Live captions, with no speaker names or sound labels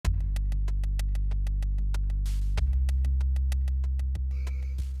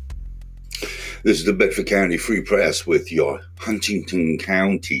This is the Bedford County Free Press with your Huntingdon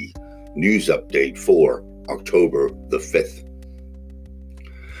County news update for October the 5th.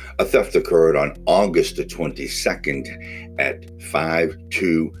 A theft occurred on August the 22nd at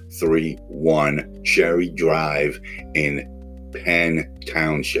 5231 Cherry Drive in Penn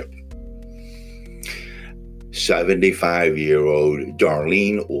Township. 75-year-old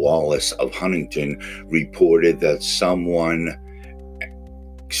Darlene Wallace of Huntingdon reported that someone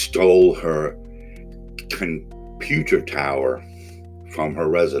stole her computer tower from her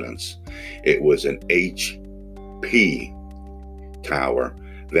residence. It was an HP tower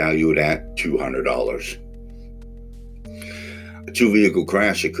valued at $200. A two-vehicle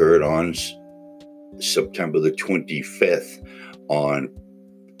crash occurred on September the 25th on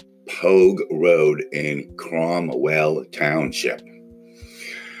Pogue Road in Cromwell Township.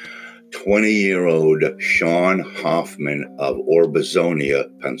 20-year-old Sean Hoffman of Orbezonia,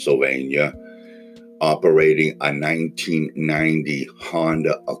 Pennsylvania, operating a 1990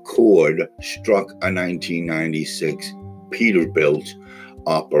 Honda Accord, struck a 1996 Peterbilt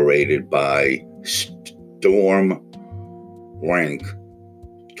operated by Storm Rank,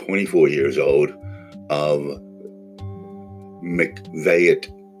 24 years old, of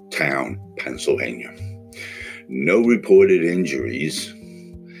McVeighttown, Pennsylvania. No reported injuries,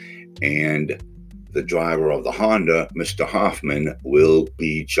 and the driver of the Honda, Mr. Hoffman, will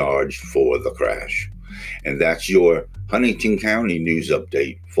be charged for the crash. And that's your Huntingdon County news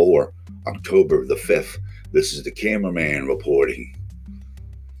update for October the 5th. This is the cameraman reporting.